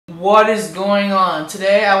What is going on?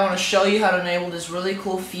 Today I want to show you how to enable this really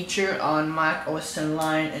cool feature on Mac OS X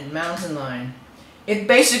Line and Mountain Lion. It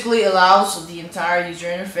basically allows the entire user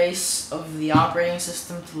interface of the operating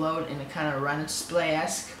system to load in a kind of Retina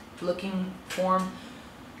display-esque looking form.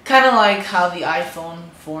 Kind of like how the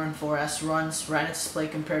iPhone 4 and 4S runs Retina display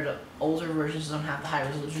compared to older versions that don't have the high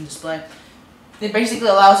resolution display. It basically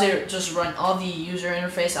allows you to just run all the user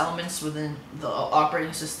interface elements within the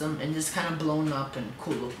operating system in this kind of blown up and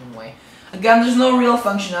cool looking way. Again, there's no real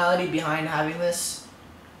functionality behind having this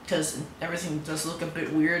because everything does look a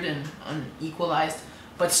bit weird and unequalized,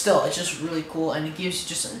 but still, it's just really cool and it gives you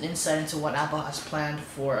just an insight into what Apple has planned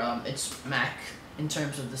for its Mac in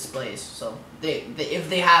terms of displays. So if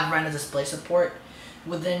they have Retina display support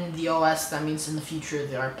within the OS, that means in the future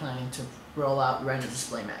they are planning to roll out Retina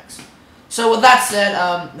display Macs. So with that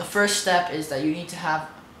said, the first step is that you need to have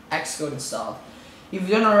Xcode installed. If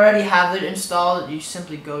you don't already have it installed, you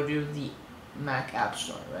simply go to the Mac App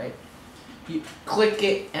Store, right? You click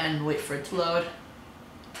it and wait for it to load.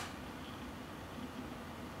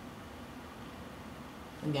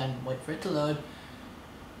 Again, wait for it to load.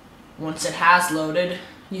 Once it has loaded,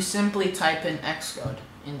 you simply type in Xcode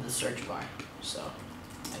in the search bar. So,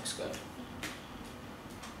 Xcode.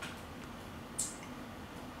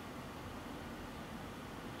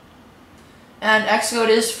 And Xcode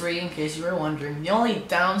is free, in case you were wondering. The only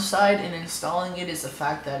downside in installing it is the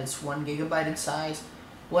fact that it's 1 GB in size,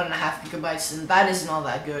 1.5 GB, and that isn't all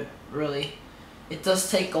that good, really. It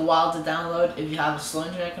does take a while to download if you have a slow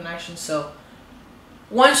internet connection, so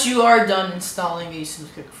once you are done installing it, you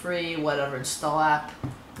simply click free, whatever, install app.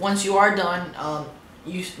 Once you are done,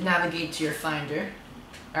 you navigate to your Finder.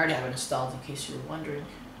 I already have it installed in case you were wondering.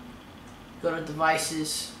 Go to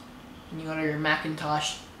devices, and you go to your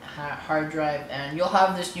Macintosh hard drive, and you'll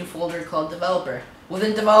have this new folder called developer.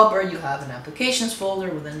 Within developer you have an applications folder.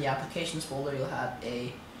 Within the applications folder you'll have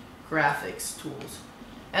a graphics tools,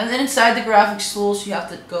 and then inside the graphics tools you have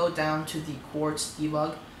to go down to the Quartz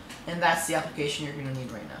debug, and that's the application you're going to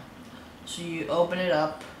need right now. So you open it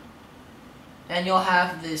up and you'll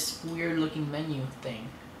have this weird looking menu thing,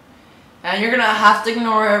 and you're gonna have to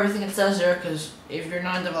ignore everything it says there because if you're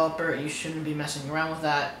not a developer you shouldn't be messing around with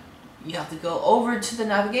that. You have to go over to the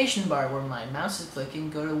navigation bar where my mouse is clicking,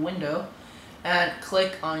 go to Window, and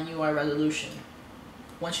click on UI Resolution.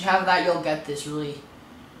 Once you have that, you'll get this really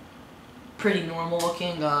pretty normal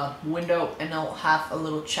looking window, and it'll have a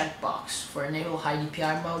little checkbox for enable high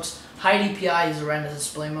DPI modes. High DPI is the Retina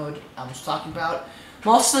display mode I was talking about.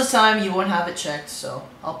 Most of the time you won't have it checked, so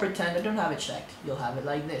I'll pretend I don't have it checked. You'll have it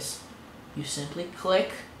like this. You simply click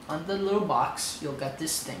on the little box, you'll get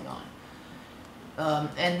this thing on.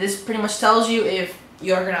 And this pretty much tells you if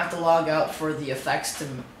you're going to have to log out for the effects to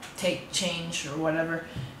take change or whatever.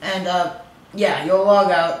 And yeah, you'll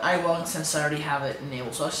log out. I won't since I already have it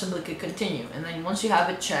enabled. So I'll simply click continue. And then once you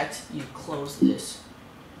have it checked, you close this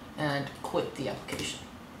and quit the application.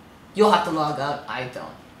 You'll have to log out. I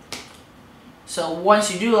don't. So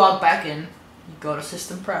once you do log back in, you go to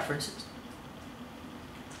System Preferences.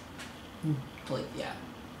 Delete the app.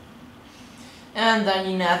 And then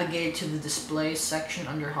you navigate to the display section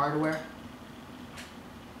under hardware.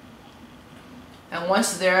 And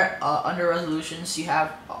once there, under resolutions, you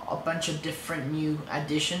have a bunch of different new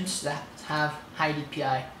additions that have high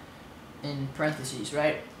DPI in parentheses,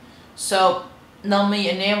 right? So let me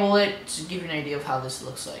enable it to give you an idea of how this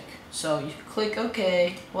looks like. So you click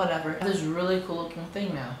OK, whatever. This really cool looking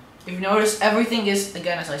thing now. If you notice, everything is,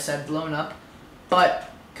 again, as I said, blown up, but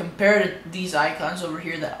compared to these icons over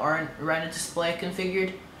here that aren't Retina display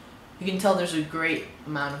configured, you can tell there's a great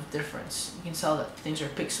amount of difference. You can tell that things are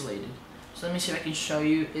pixelated. So let me see if I can show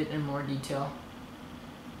you it in more detail.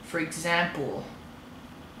 For example,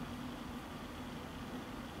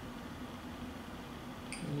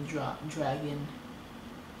 drag in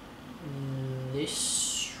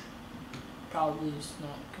this. Probably is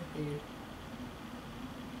not configured.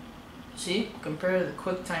 See, compared to the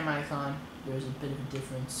QuickTime icon, there's a bit of a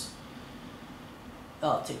difference.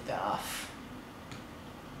 I'll take that off.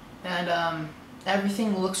 And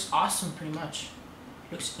everything looks awesome pretty much.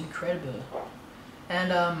 Looks incredible. And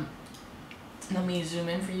let me zoom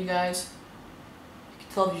in for you guys. You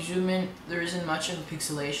can tell if you zoom in, there isn't much of a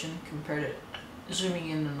pixelation compared to zooming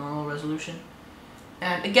in the normal resolution.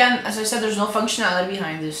 And again, as I said, there's no functionality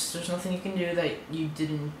behind this. There's nothing you can do that you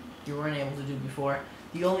weren't able to do before.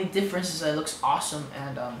 The only difference is that it looks awesome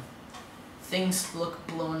and things look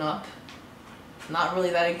blown up. Not really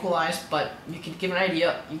that equalized, but you can give an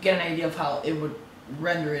idea. You get an idea of how it would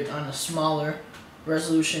render it on a smaller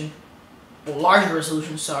resolution, or larger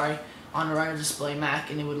resolution, sorry, on a Retina display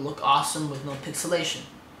Mac, and it would look awesome with no pixelation.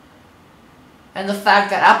 And the fact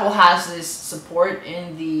that Apple has this support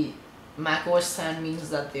in the Mac OS X means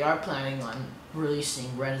that they are planning on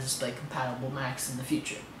releasing Retina display compatible Macs in the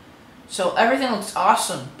future. So everything looks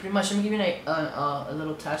awesome. Pretty much, I'm giving a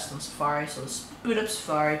little test on Safari. So let's boot up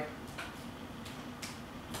Safari.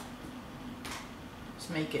 Let's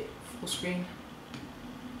make it full screen.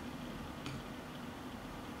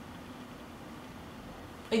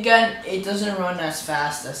 Again, it doesn't run as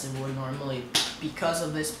fast as it would normally because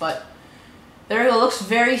of this, but there it looks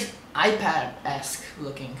very iPad-esque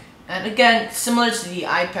looking. And again, similar to the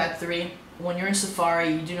iPad 3, when you're in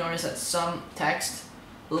Safari, you do notice that some text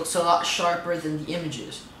looks a lot sharper than the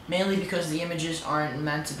images, mainly because the images aren't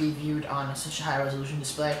meant to be viewed on such a high resolution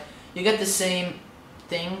display. You get the same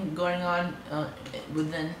thing going on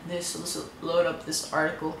within this. So let's load up this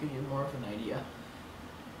article, give you more of an idea.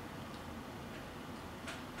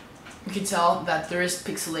 You can tell that there is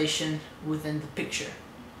pixelation within the picture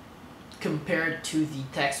compared to the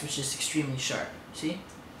text, which is extremely sharp. See?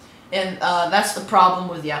 And that's the problem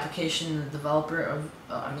with the application, the developer of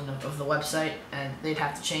the website, and they'd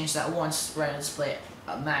have to change that once Retina display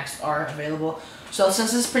Macs are available. So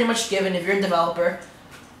since it's pretty much given, if you're a developer,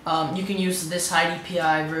 you can use this high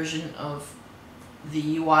DPI version of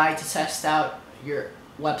the UI to test out your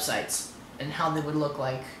websites and how they would look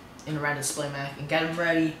like in a Retina display Mac and get them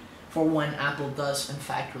ready for when Apple does in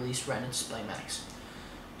fact release Retina display Macs.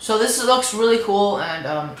 So this looks really cool, and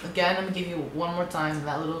again, I'm going to give you one more time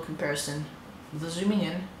that little comparison with the zooming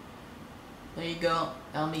in. There you go.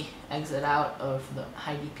 Now let me exit out of the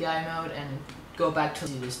high DPI mode and go back to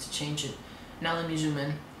this to change it. Now let me zoom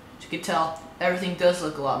in. As you can tell, everything does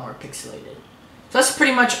look a lot more pixelated. So that's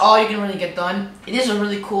pretty much all you can really get done. It is a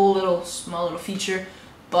really cool small little feature,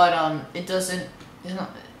 but it's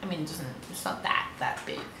not that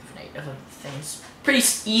big of a thing. It's pretty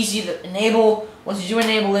easy to enable. Once you do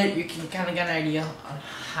enable it, you can kind of get an idea on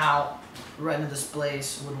how Retina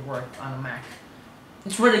displays would work on a Mac.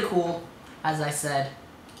 It's really cool, as I said.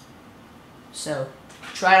 So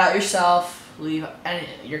try it out yourself. Leave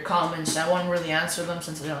your comments. I won't really answer them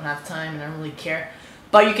since I don't have time and I don't really care.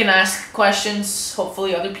 But you can ask questions.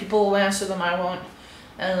 Hopefully other people will answer them. I won't.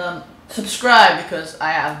 And subscribe, because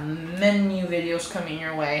I have many new videos coming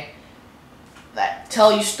your way that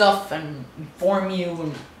tell you stuff and inform you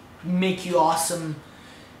and make you awesome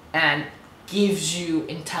and gives you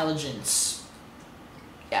intelligence.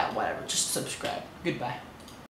 Yeah, whatever. Just subscribe. Goodbye.